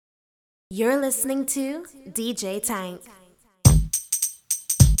You're listening to Djtank.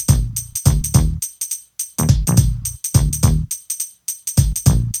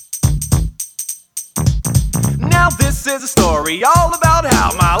 Now this is a story all about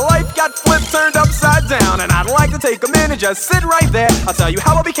how my life got flipped, turned upside down. And I'd like to take a minute, just sit right there. I'll tell you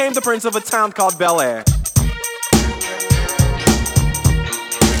how I became the prince of a town called Bel Air.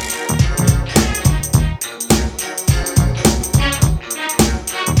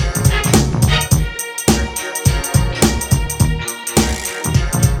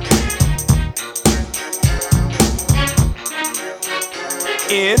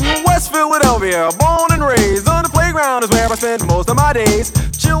 In West Philadelphia, born and raised, on the playground is where I spend most of my days.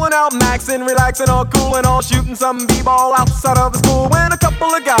 Chilling out, maxing, relaxing, all cool and all, shooting some b-ball outside of the school. When a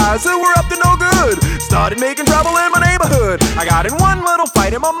couple of guys who were up to no good started making trouble in my neighborhood. I got in one little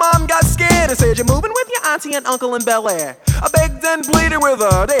fight and my mom got scared and said, "You're moving with your auntie and uncle in Bel Air." I begged and pleaded with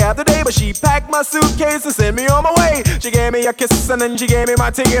her day after day, but she packed my suitcase and sent me on my way. She gave me a kiss and then she gave me my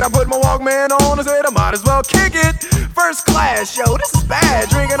ticket. I put my Walkman on and said I might as well kick it. First class, yo, this is bad.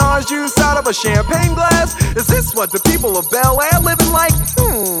 Drinking orange juice out of a champagne glass. Is this what the people of Bel Air living like?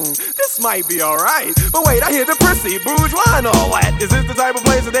 This might be alright. But wait, I hear the prissy, bourgeois and all that. Is this the type of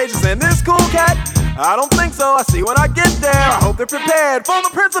place that they just send this cool cat? I don't think so. I see when I get there. I hope they're prepared for the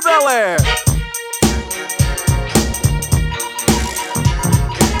Prince of Bel Air.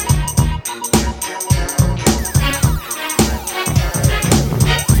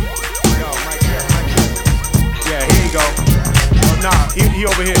 Yeah, here you go. Oh, nah, he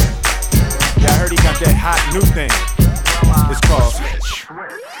over here. Yeah, I heard he got that hot new thing. It's called Switch.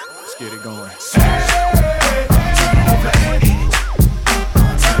 Let's get it going. Turn it over and hit it.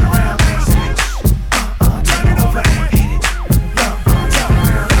 Turn around and switch. Turn it over and hit it.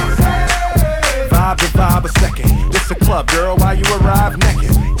 Vibe to vibe a second. It's a club, girl, while you arrive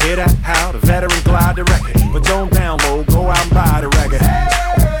naked. Hear that? How the veteran glide the record. But don't download, go out and buy the record.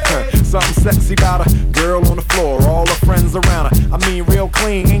 Something sexy about a girl on the floor, all her friends around her. I mean real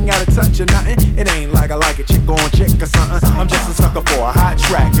clean, ain't gotta touch or nothing. It ain't like I like a chick on chick or something. I'm just a sucker for a hot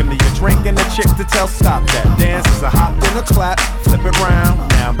track. Give me a drink and a chick to tell stop that. Dance is a hop and a clap, flip it round.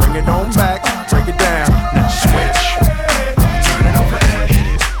 Now bring it on back, break it down. Now switch. Turn it over and hit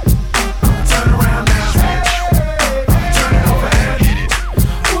it. Turn around now. Switch. Turn it over and hit it.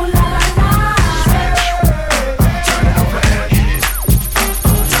 Ooh la la la. Switch. Turn it over and hit it.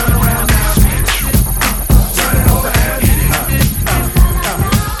 Turn around now. Switch. Turn it over and hit it.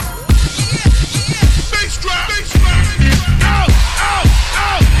 Bass drop. Out, out,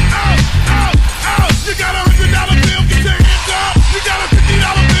 out, out, out, out. You got $100 bill, get your hands up. You got a $50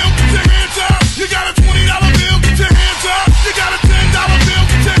 bill, get your hands up. You got a $20 bill, get your hands up. You got a $10 bill,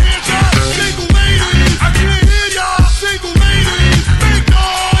 get your hands up. Single ladies, I can't hear y'all. Single ladies, make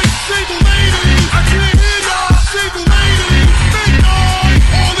noise. Single ladies, I can't hear y'all. Single ladies, make noise.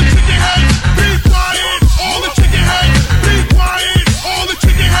 All the chicken heads, be quiet. All the chicken heads, be quiet. All the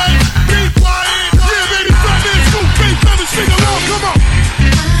chicken heads, be quiet. Yeah, baby, stop this. Go, baby, fellas, sing along. Come on.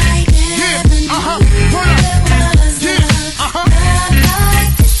 Yeah, turn up. Yeah,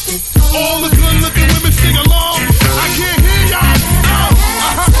 all the good-looking women sing along. I can't hear y'all.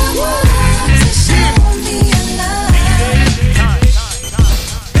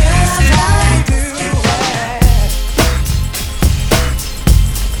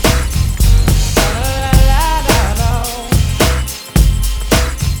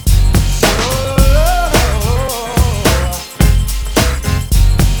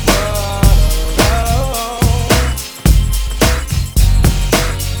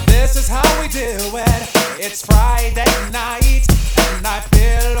 This is how we do it. It's Friday night and I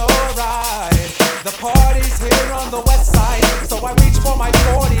feel alright. The party's here on the west side, so I reach for my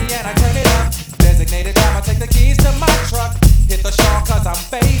 40 and I turn it up. Designated time, I take the keys to my truck. Hit the shawl cause I'm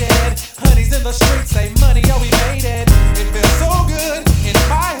faded. Honey's in the streets, say money, oh we made it. It feels so good in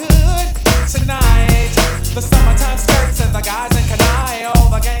my hood tonight. The summertime skirts and the guys in Kanai. All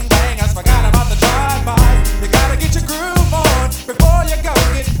the gangbangers forgot about the drive-by. You gotta get your groove on before you go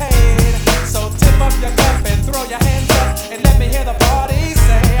get paid. So tip up your cup and throw your hands up and let me hear the party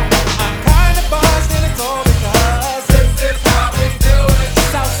say, I'm kinda buzzed and it's all because this is how we do it.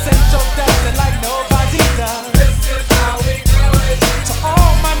 South Central does it like nobody does. This is how we do it. To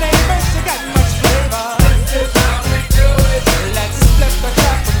all my neighbors, you got much flavor. This is how we do it. Let's flip the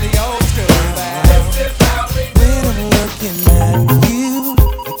track from the old school back. This is how we do it. When I'm looking at you,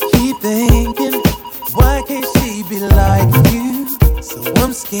 I keep thinking, why can't she be like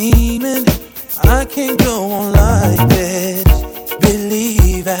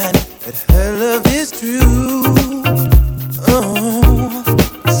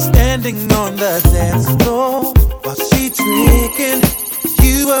standing on the dance floor while she drinking.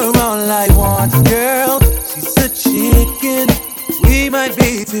 You were all I want, girl. She's a chicken. We might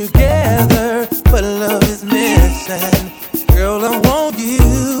be together, but love is missing. Girl, I want you.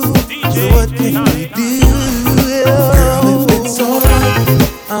 So what can we do? Girl, if it's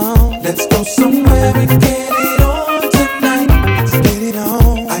alright, let's go somewhere and get it on tonight. Let's get it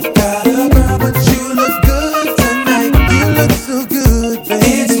on. I got a girl, but you look good tonight. You look so good, baby.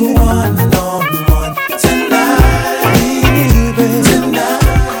 It's one-on-one tonight. Baby, tonight.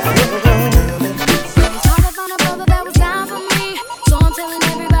 Thought I found a brother that was down for me, so I'm telling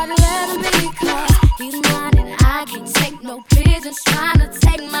everybody let him be. 'Cause he's mine and I can't take no pigeons trying to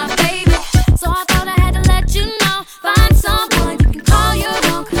take my baby. So I thought I had to let you know, find someone you can call your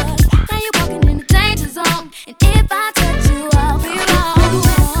own. 'Cause now you're walking in the danger zone, and if I touch you, I'll be wrong.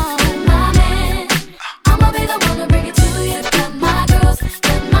 My man, I'ma be the one to bring it to you. Got my girls,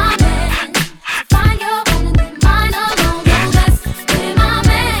 got my man. Find your own and leave mine alone. Don't mess with my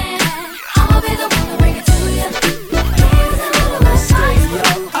man. I'ma be the one to bring it to you.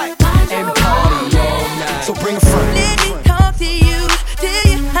 So bring a friend. Let me talk to you, tell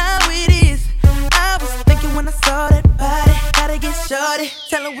you how it is. I was thinking when I saw that body, gotta get shorty,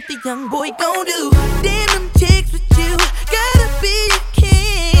 tell her what the young boy gon' do. Damn them chicks with you, gotta be your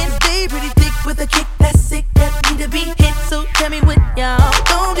kin. They pretty thick with a kick that's sick, that need to be hit. So tell me what y'all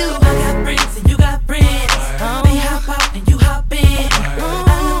gon' do. I got friends and you got friends. They hop out and you hop in.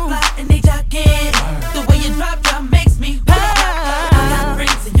 I look fly and they jockin'. The way you drop makes me wild. I got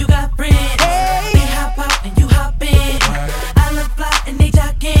friends and you got friends. They hop out and you hop in. I look fly and they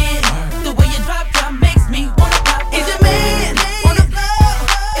jockin'. The way you drop makes me wanna pop. Is your man on the floor?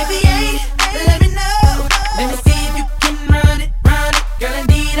 If he ain't, let me know. Let me see if you can run it, run it. Girl,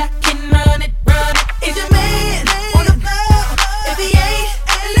 indeed I can run it, run it. Is your man on the floor? If he ain't,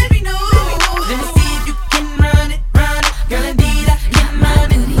 let me know. Let me see if you can run it, run it. Girl, indeed I can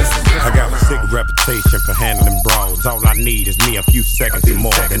run it, run it. I got a sick reputation for handling brawls. All I need is me a few seconds and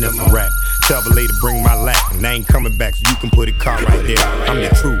more, then it's a rap. Tell the lady bring my lap, and I ain't coming back, so you can put a car right there. I'm the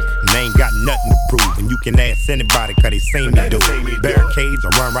truth, and they ain't got nothing to prove. And you can ask anybody, 'cause they seen me do it. Barricades, I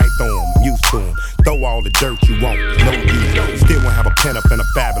run right through them, I'm used to them. Throw all the dirt you want, no use. Still won't have a pen up in a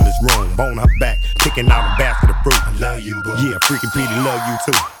fabulous room. On her back, picking out a basket of fruit. I love you, boo. Yeah, freaking Petey love you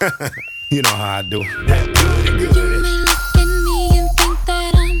too. You know how I do. That good, You may look at me and think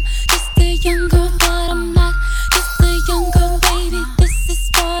that I'm just a young girl, but I'm not just a young girl, baby. This is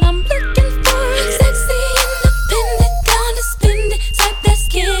what I'm looking for. Sexy, independent, down to spend it, type that's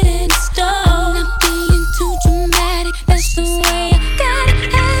getting it started. Not being too dramatic, that's the way I gotta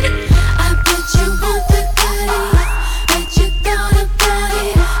have it. I bet you want the goodies, bet you thought about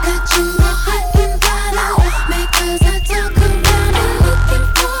it. Got you all hot and bothered, because I talk around it. Looking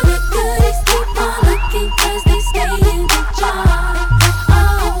for the goodies, keep on looking, 'cause they stay in the jar.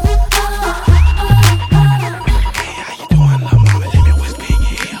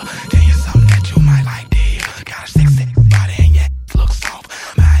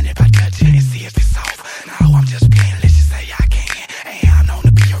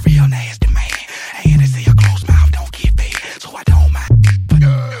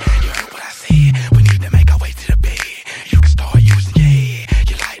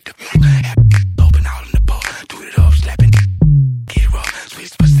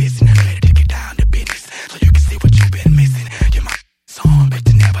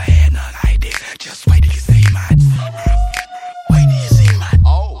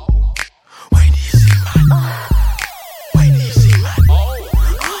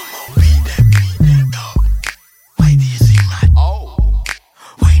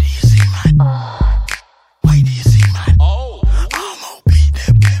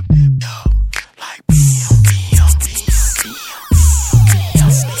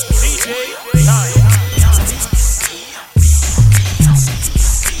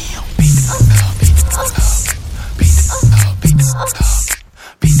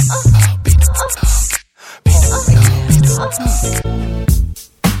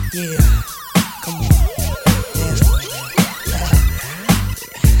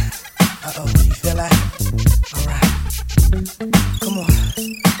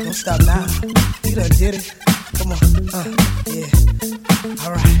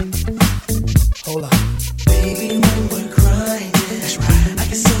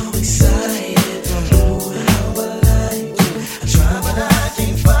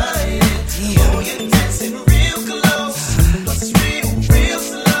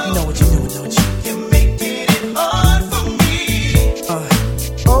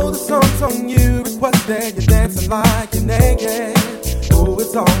 On you, requested, you're dancing like you're naked. Oh,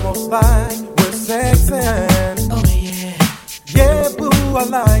 it's on almost like we're sexing. Oh yeah. Yeah, boo, I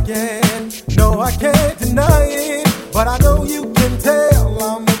like it. No, I can't deny it, but I know you can tell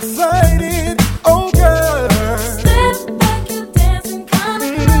I'm excited. Oh, girl. Step back, you're dancing kinda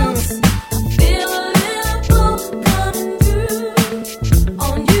close. I feel a little pull coming through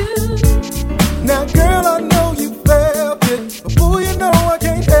on you. Now, girl, I know you felt it, but boo, you know I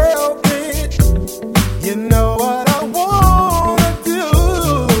can't help it. You know what I wanna do.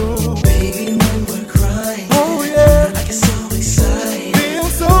 Baby, when we're crying, Oh, yeah. I get so excited. Feel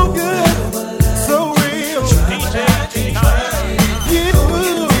so good, so real. DJ Djtank. You,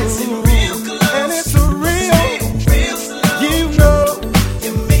 and it's a real. You know,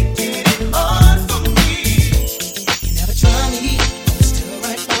 You're making it hard for me. You never try me, but still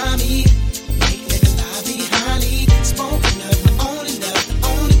right by me. Make me lie behind me. Spoken of, my only love, the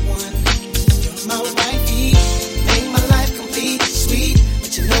only one. You're my wifey. Make my life complete, sweet.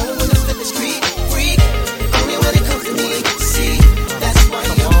 But you know when I flip the street, freak. Only when it comes to me, see. That's why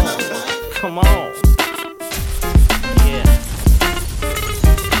you're my wife. Come on. Yeah.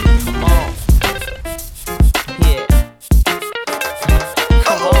 Come on. Yeah.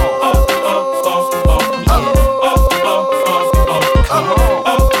 Come on.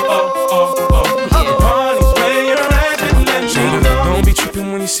 Don't be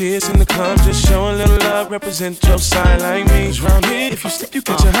tripping when you see us in the club. Just show a little love, represent your side like me. 'Cause round here, if you slip, you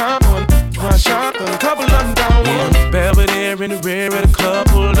catch a hot one. Run shotgun, a couple of them down one. Belvedere in the rear of the club,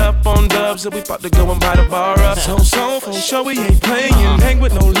 pulled up on dubs, and we about to go and buy the bar up. So for sure we ain't playing. Hang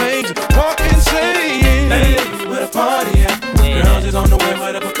with no lames, walk insane. Hey, where the party at? Girls is on the way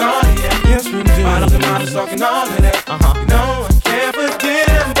where the Bacardi at. Yes, we do. Bottles and models talking all of that. You know I can't forget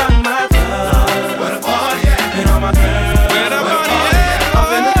about my love. Where the party at? And all my girls. Where the party at? Up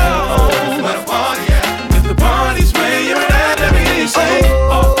in the club. Where the party at? If the party's where you're at, let me say.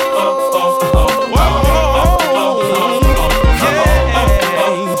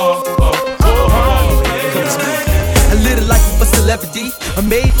 A little life of a celebrity. I'm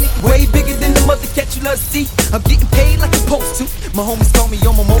made way bigger than the mother cat you love to see. I'm getting paid like I'm supposed to. My homies call me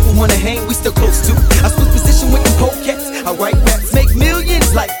on my mobile, wanna hang, we still close to. I switch position with them cold cats. I write raps, make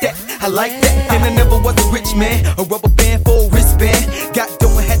millions like that. I like that. And I never was a rich man. A rubber band for a wristband. Got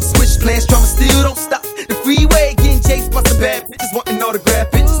dough and had to switch plans. Drama still don't stop. The freeway getting chased by some bad bitches wanting autograph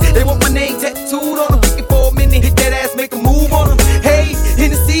pictures. They want my name tattooed on them. Waiting for a minute, hit that ass, make a move on them. Hey,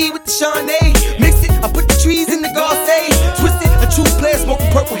 Hennessy with the Chardonnay. Mix it, I put the trees in the Garcey. Twist it, a true player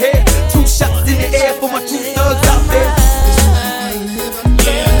smoking purple hair. 2 shots in the air for my 2 thugs out there.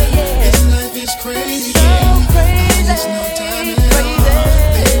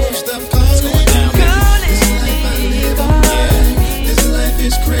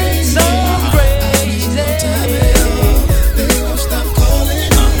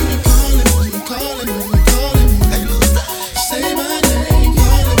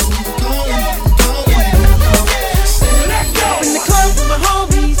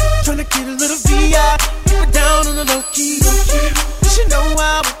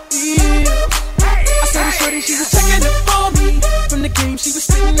 She was checking it for me. From the game, she was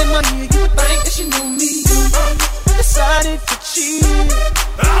spitting in my ear. You would think that she knew me. Decided to cheat.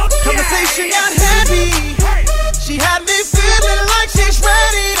 Conversation got heavy. She had me feeling like she's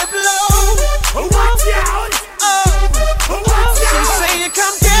ready to blow. Watch out! She's saying,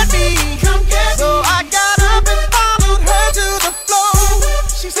 come get me. So I got up and followed her to the floor.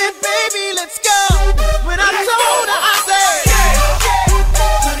 She said, baby, let's go. When I told her, I said,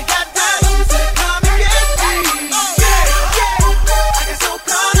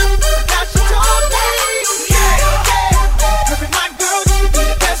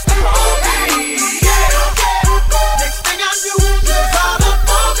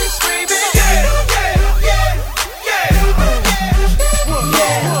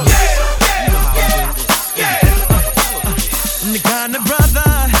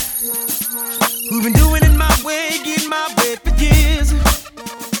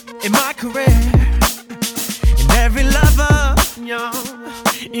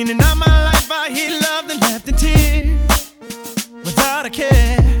 in and out my life, I hear love that left in tears without a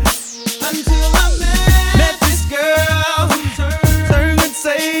care. Until I met this girl, turned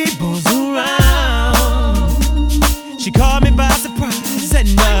tables around. She caught me by surprise at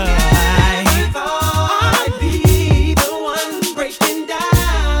night. I thought I'd be the one breaking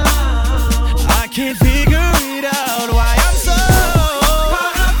down. I can't figure it out why I'm so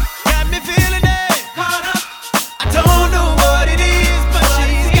caught up. Got me feeling it. Caught up. I don't know what it is, but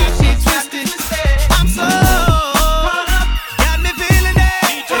she's got me twisted.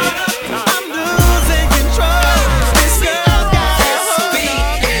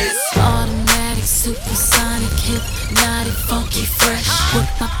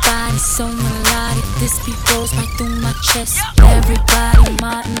 Crispy rolls right through my chest. Everybody,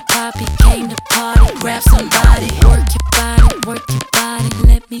 Martin Poppy came to party. Grab somebody, work your body.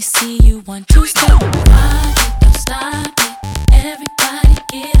 Let me see you 1, 2 step. Rock it, don't stop it. Everybody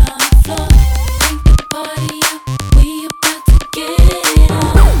get on the floor. Bring the party up. We about to get it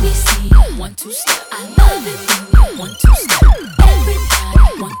on. Let me see you 1, 2 step. I love it when you 1, 2 step.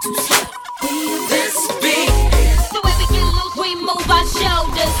 Everybody 1, 2 step. This beat is the way we get loose. We move our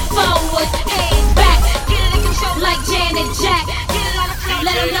shoulders forward, head back. Get it in control like Janet Jack. Get it on the floor,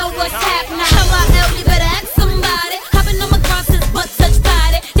 let them know what's happening. How I L, you better ask somebody. Hopping on my crosses, butt touch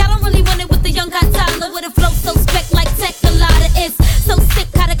body. Y'all don't really want it with the young guy Tyler with a flow so spec like tech. A lot of it's so sick,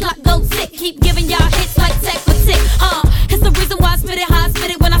 how the clock go tick. Keep giving y'all hits like tech for tick. It's the reason why I spit it how I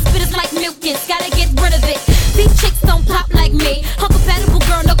spit it. When I spit it's like mucus, gotta get rid of it. These chicks don't pop like me. Uncompatible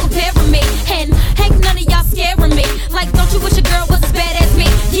girl, no comparing me. And ain't none of y'all scaring me. Like, don't you wish a girl was as bad as me?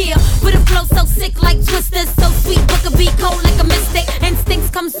 Yeah, with a flow so sick like twisters. So sweet, but could be cold like a mystic.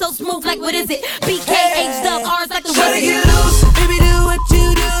 Instincts come so smooth like what is it? BKH dub, R's like the Try to get loose, baby, do what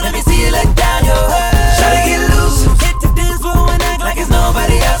you do. Let me see you let down your hair. Try to get loose, hit the dance floor and act like it's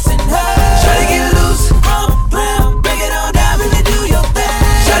nobody else in her. Try to get loose, round, break it on down, really do your thing.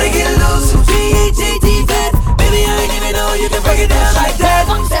 Try to get loose, P-H-A-T fat. Baby, I ain't even know you can break it down like that.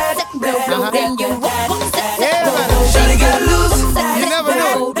 Then you Try to get loose, you never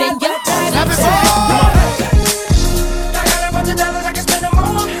know. Then you I got a bunch of dollars, I can spend them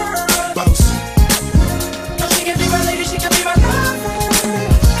on her. No, she can be my lady, she can be my lover.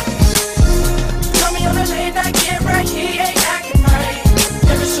 Tell me on the late night, get right, he ain't acting right.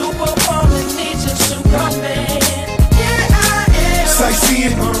 Every superwoman needs a Superman. Yeah, I am.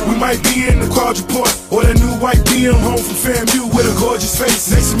 Sightseeing, we might be in the quadruport or the new white BM home from FAMU with a gorgeous face.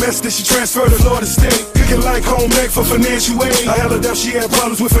 Next semester she transferred to Florida State, cooking like home ec for financial aid. I held her down, she had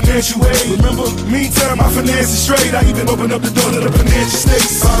problems with financial aid. Remember, meantime my finances straight. I even opened up the door to the financial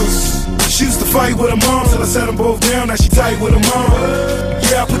states. She used to fight with her mom till I sat them both down. Now she tight with her mom.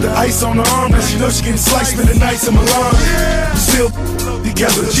 Yeah, I put the ice on her arm. Now she knows she getting sliced, spending nights in Milan. We still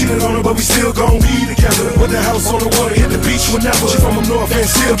together, cheated on her, but we still gon' be together. Put the house on the water, hit the beach whenever. She from up north and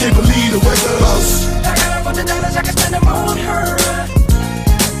still can't believe the weather. I got a bunch of dollars, I can spend them on her.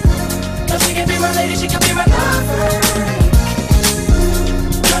 No, she can be my lady, she can be my lover.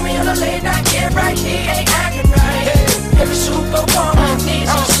 Tell me on a late night, get right, he ain't acting right. Every superwoman needs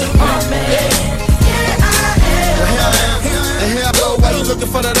a Superman. Yeah, I am. And here I go, why you looking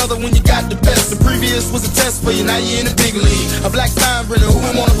for that other when you got the best? The previous was a test for you, now you in the big league. A black time runner, who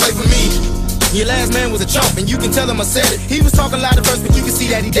would wanna play for me? Your last man was a chump, and you can tell him I said it. He was talking loud at first, but you can see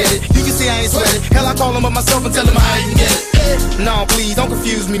that he did it. You can see I ain't sweat it. Hell, I call him up myself and tell him how you can get it. No, please, don't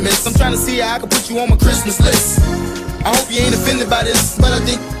confuse me, miss. I'm trying to see how I can put you on my Christmas list. I hope you ain't offended by this, but I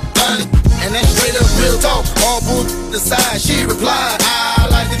think funny. And that's straight up real talk. All bull aside, she replied, I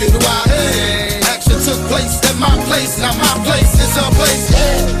like to do the wild thing. Action took place at my place, not my place, it's her place.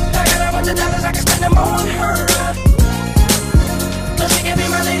 Yeah. I got a bunch of dollars, I can spend them on her. No, she can be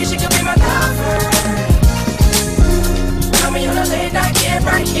my lady, she can be my lover. Tell me on a late night, get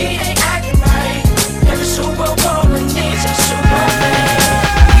right, he ain't acting right. Every superwoman needs a Superman.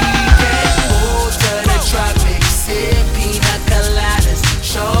 Move to the tropics, sip pina coladas.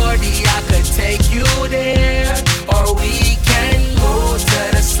 Shorty, I could take you there. Or we can move to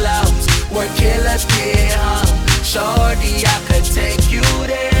the slums where killers get hung. Shorty, I could take you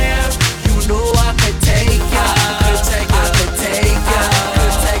there. You know I could take ya. I could take ya.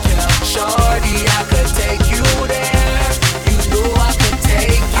 Shorty, I could take you there. You know I could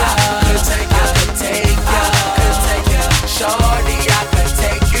take ya. I could take ya. Shorty, I could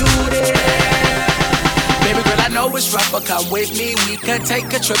take you there. Baby girl, I know it's rough, but come with me. We could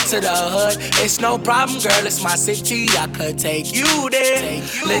take a trip to the hood. It's no problem, girl, it's my city. I could take you there.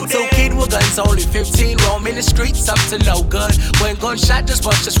 Little kid with guns, only 15, roaming the streets up to no good. When gunshot just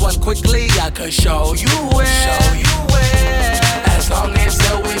bust just one quickly, I could show you where. As long as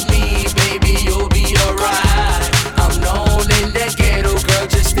you're with me, baby, you'll be alright. I'm known in the ghetto, girl,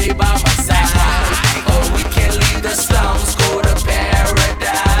 just stay by my side. Or we can leave the slums, go to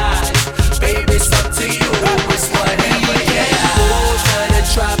paradise. Baby, it's up to you, it's whatever you get. Go to the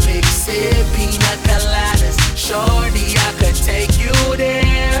tropics, sip pina coladas. Shorty, I could take you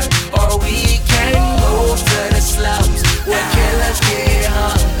there. Or we can move to the slums where killers get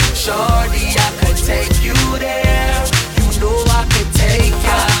hung. Shorty, I could take you there. You know I could take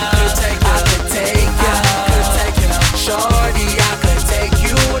ya. I could take ya. Shorty, I could take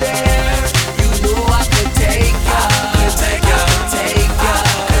you there.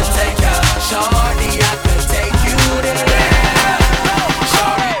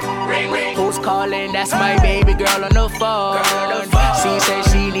 girl on the phone. She say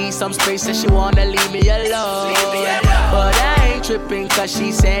she needs some space and she wanna leave me alone. But I ain't tripping cause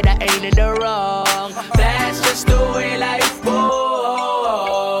she said I ain't in the wrong. That's just the way life goes.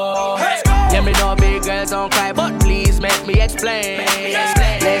 Let me know big girls don't cry, but please make me explain.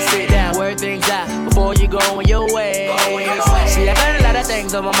 Let's sit down, where things are before you go on your way. See, I got a lot of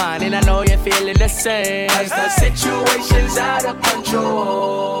things on my mind and I know you're feeling the same. Cause the situation's out of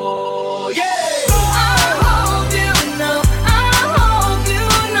control. Yeah.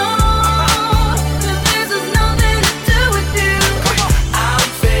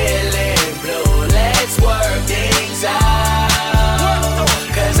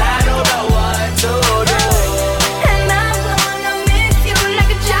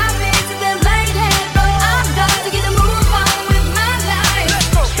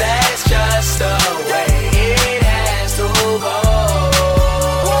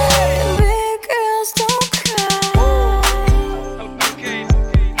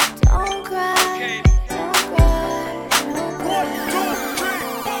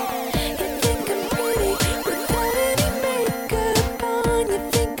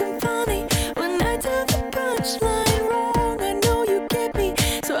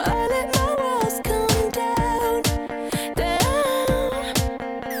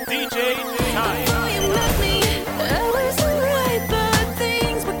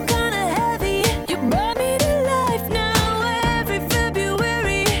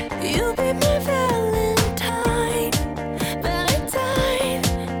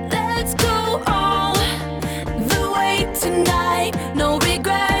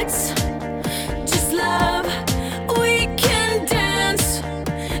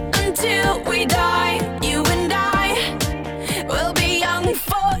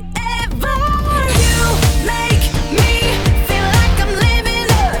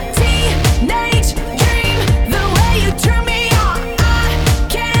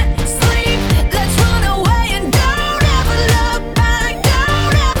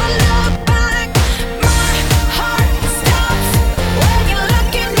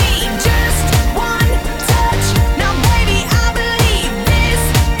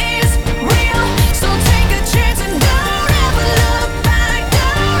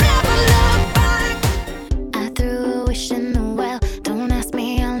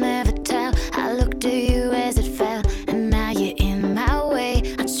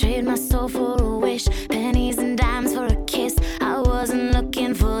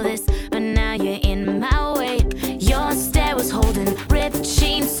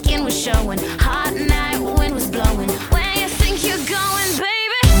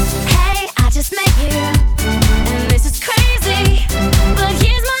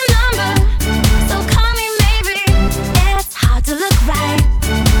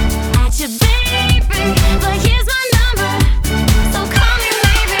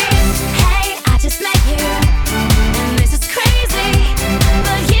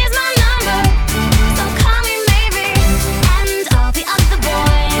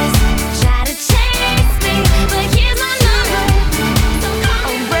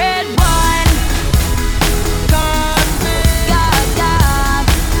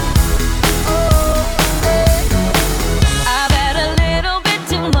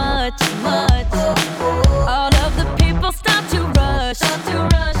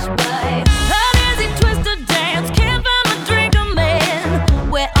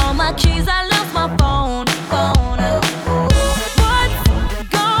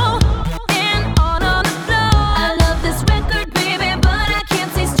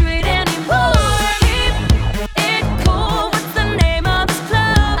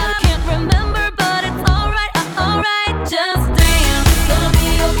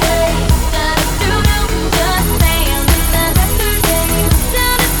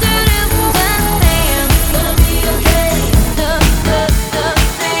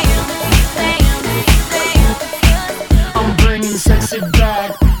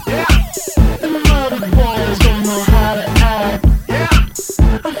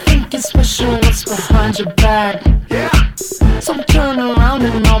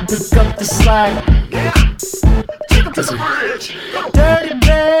 Dirty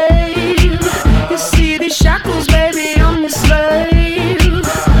babe, you see these shackles, baby, I'm your slave.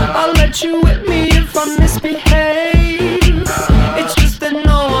 I'll let you whip me if I misbehave. It's just that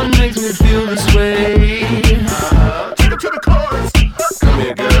no one makes me feel this way. Take it to the chorus. Come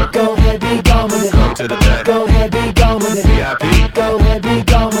here, girl. Go ahead, be gone with it. Come to the back. Go ahead, be gone with it. VIP. Go ahead, be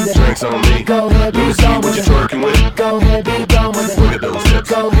gone with it. Drinks on me. Go ahead, be gone with what it. you twerking with. Go ahead, be gone with it. Look at those hips.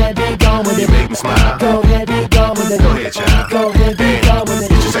 Go ahead, be gone with it. You make me smile. Go ahead, be gone with it. Go ahead, child. Go ahead, be gone with it.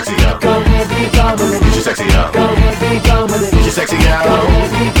 Get your sexy up. Go ahead, be gone with it. Get your sexy up. Go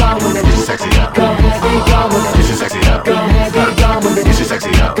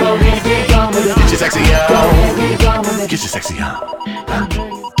sexy, huh?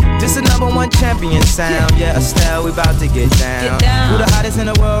 This the #1 champion sound, yeah, Estelle, we about to get down. Who the hottest in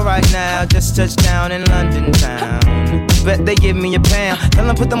the world right now? Just touched down in London town. Bet they give me a pound. Tell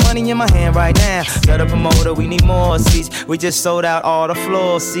them put the money in my hand right now. Tell the promoter we need more seats. We just sold out all the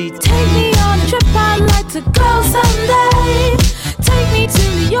floor seats. Take me on a trip, I'd like to go someday. Take me to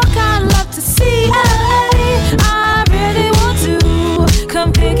New York, I'd love to see LA. I really want to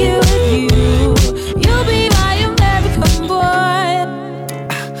come pick it with you. You'll be my American boy.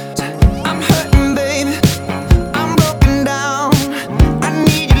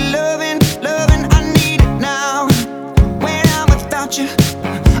 You.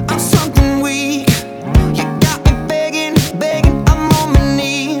 I'm something weak. You got me begging, I'm on my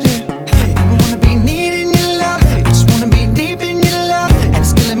knees. I don't wanna be needing your love. I just wanna be deep in your love. And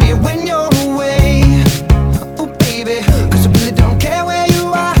it's killing me when you're away. Oh baby, 'cause I really don't care where you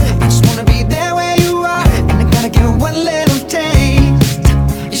are. I just wanna be there where you are. And I gotta give it one little taste.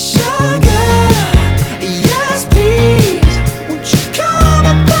 Sugar, yes please. Won't you come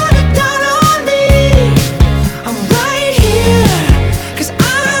and put it down on me? I'm right here.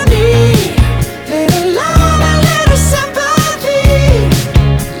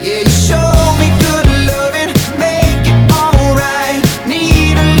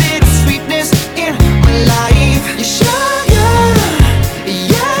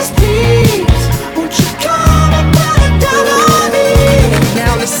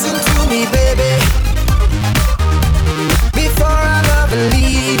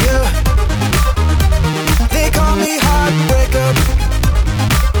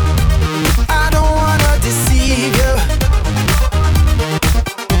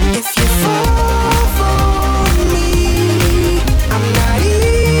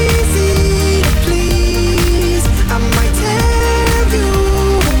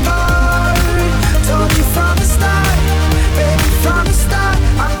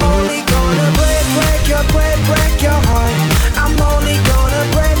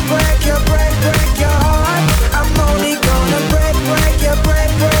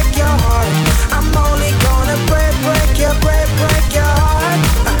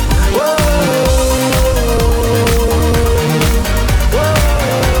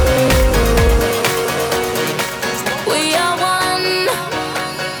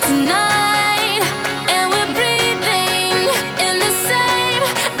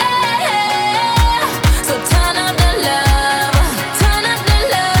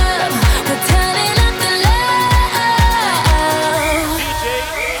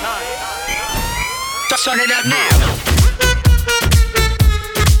 Turn it up now.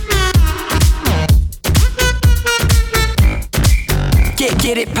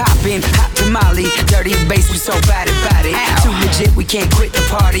 Get it poppin', hot tamale, dirty bass, we so bad about it. Too legit, we can't quit the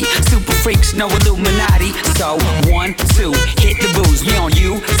party. Super freaks, no Illuminati. So 1, 2, hit the booze. We on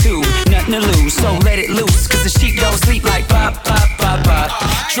you too, nothing to lose. So let it loose, 'cause the sheep don't sleep like pop, pop, pop, pop.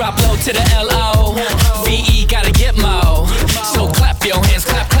 Drop low to the L.O. V.E. gotta get mo. So clap your hands,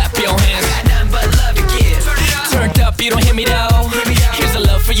 clap your hands. Got nothing but love to give. Turned up, you don't hear me though. Here's a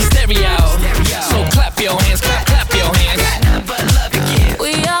love for your stereo. So clap your hands, clap your hands. Got nothing but love to give.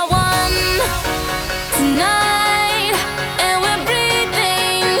 We are one tonight, and we're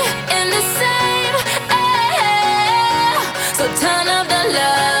breathing in the same air. So turn up the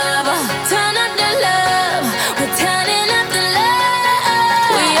love, turn up the love. We're turning up the love.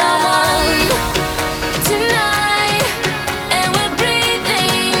 We are one tonight, and we're breathing.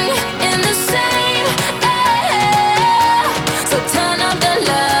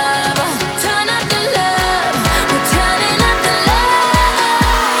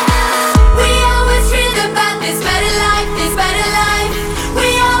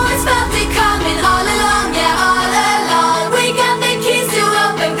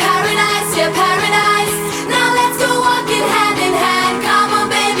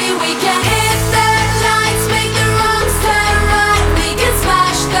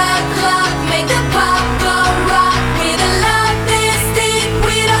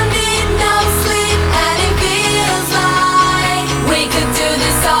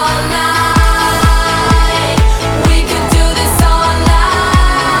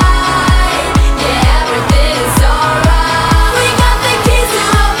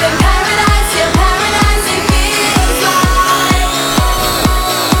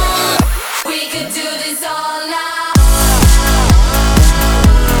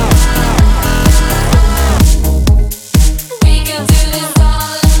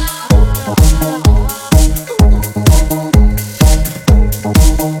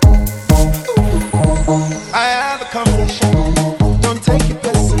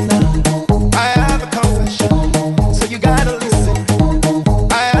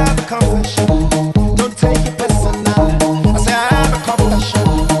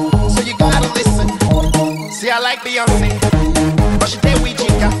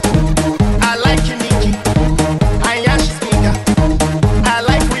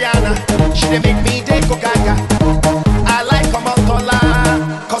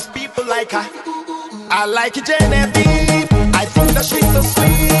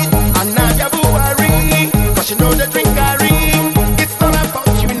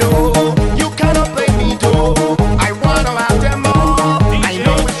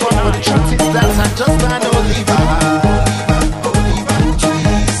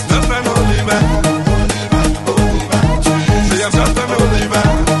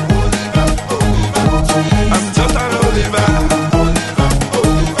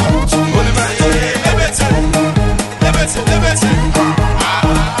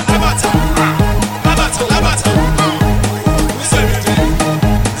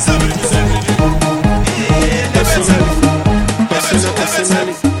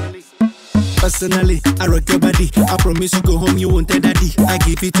 I promise you go home, you won't tell daddy. I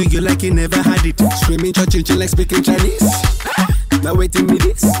give it to you like you never had it. Screaming, churching, like speaking Chinese. Now waiting me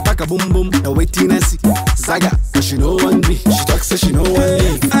this, back a boom boom. Now waiting I see Zaga, but she know one me. She talks so she know one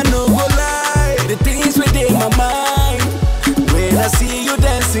me. I know go lie, the things within my mind. When I see you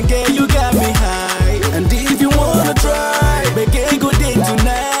dancing, girl, you got me high. And if you wanna try, make a good day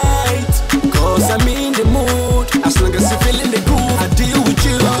tonight. Cause I'm in the mood, as long as you feeling the groove, I deal with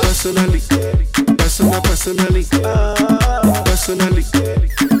you personally. Personally,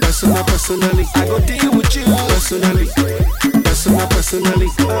 I go deal with you personally.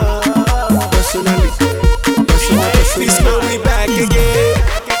 Please pull me back again.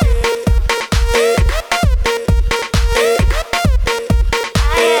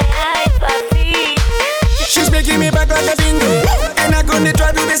 She's making me back like a bingo, and I'm gonna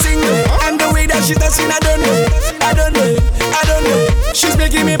try to be single. And the way that she's dancing, I don't know. She's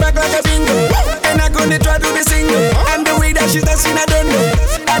making me back like a bingo, and I'm gonna try to be single. And the way that she's dancing, I don't know.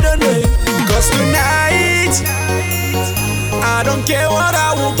 Cause tonight, I don't care what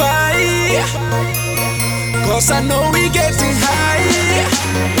I will buy, cause I know we getting high.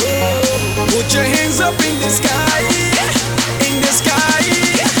 Put your hands up in the sky,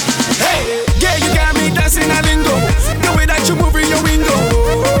 Hey, yeah, you got me dancing a lingo. The way that you move in your window,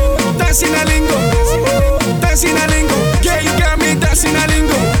 dancing a lingo. Yeah, you got me dancing a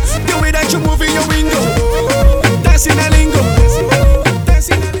lingo. The way that you move in your window, dancing a lingo.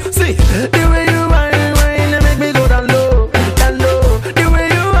 See, the way you whine, make me go down low. The way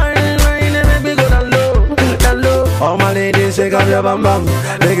you whine, make me go down low. All my ladies, shake up your bum bum.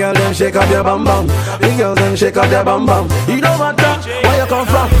 The girls them shake up your bum bum. The girls them shake up their bum bum. You don't matter where you come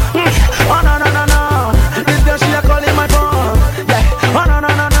from. Oh no. This girl she a calling my phone. Yeah. Oh no.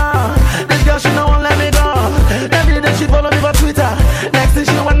 This girl she no won't let me go. Every day she follow me for Twitter. Next thing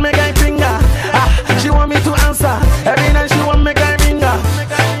she want me guy finger. She want me to answer. Every night she want me guy finger.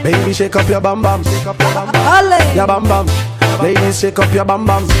 Baby shake up your bum bum. Your bum bum. Ladies shake up your bum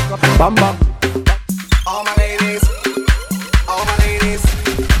bum. Bum bum. All my ladies.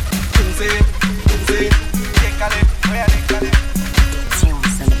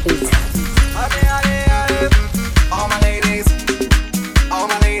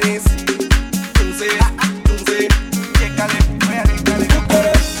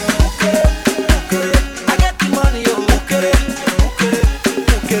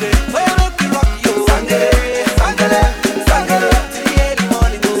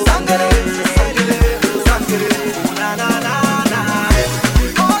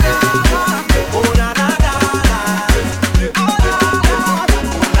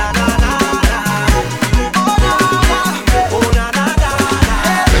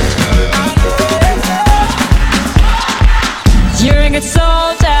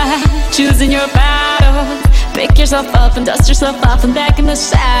 Yourself up and dust yourself off and back in the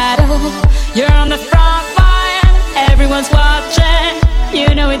saddle. You're on the front line, everyone's watching.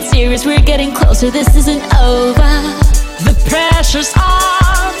 You know it's serious, we're getting closer, this isn't over. The pressure's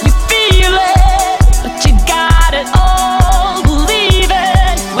on, you feel it, but you got it all, believe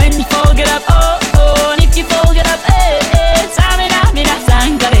it. When you fold it up, oh, and if you fold it up, Samina,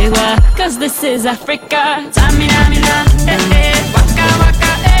 sangalewa. Cause this is Africa. Samina, waka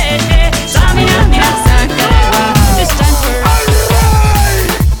waka, Samina, sangalewa. This time for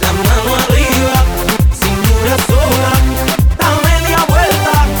la mano arriba, cintura sola, da media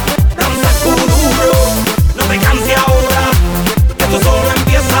vuelta, danza cururo, no te canses ahora, que esto solo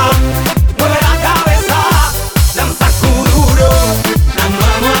empieza, mueve la cabeza, danza cururo, la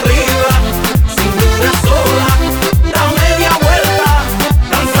mano arriba, cintura sola, da media vuelta,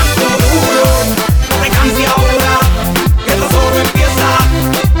 danza cururo, no te canses ahora, que esto solo empieza,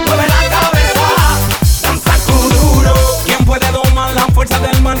 mueve la cabeza, danza cururo. ¿Quién puede domar la fuerza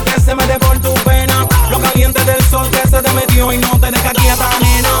del mar que se mete por tu pena? Lo caliente del sol que se te metió y no te deja quieta,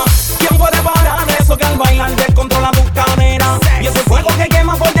 nena. ¿Quién puede parar eso que al bailar descontrola tu cadera? Y ese fuego que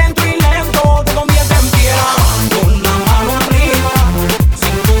quema por dentro y lento te convierte en piedra. Con la mano arriba,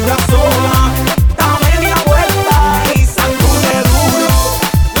 cintura sola, da media vuelta y sacude duro.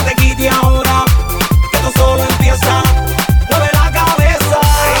 No te quites ahora, que esto solo empieza. Mueve la cabeza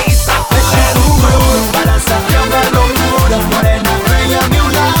y sacude duro. Para sacar la locura, morena, bella a mi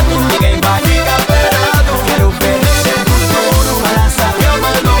lado. Ninguém vai ficar parado. Quero ver esse futuro. Para sacar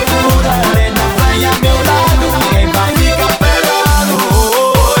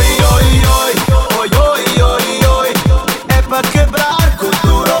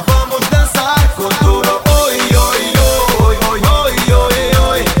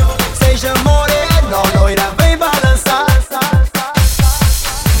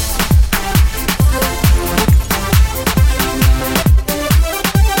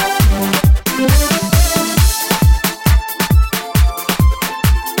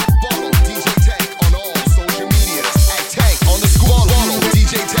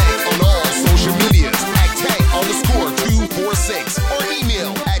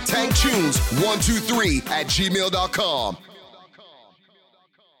djtank123@gmail.com.